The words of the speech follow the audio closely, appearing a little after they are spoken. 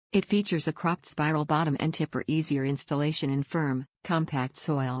It features a cropped spiral bottom and tip for easier installation in firm, compact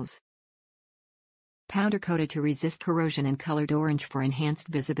soils. Powder coated to resist corrosion and colored orange for enhanced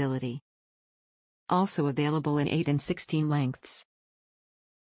visibility. Also available in 8 and 16 lengths.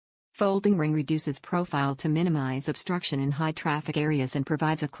 Folding ring reduces profile to minimize obstruction in high traffic areas and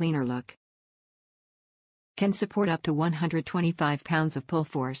provides a cleaner look. Can support up to 125 pounds of pull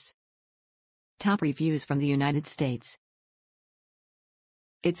force. Top reviews from the United States.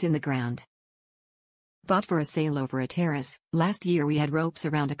 It's in the ground. Bought for a sale over a terrace. Last year we had ropes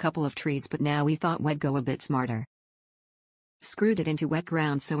around a couple of trees, but now we thought we'd go a bit smarter. Screwed it into wet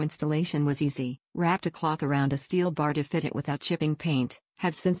ground so installation was easy, wrapped a cloth around a steel bar to fit it without chipping paint,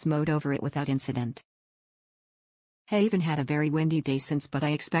 have since mowed over it without incident. Haven't had a very windy day since, but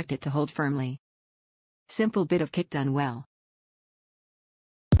I expect it to hold firmly. Simple bit of kit done well.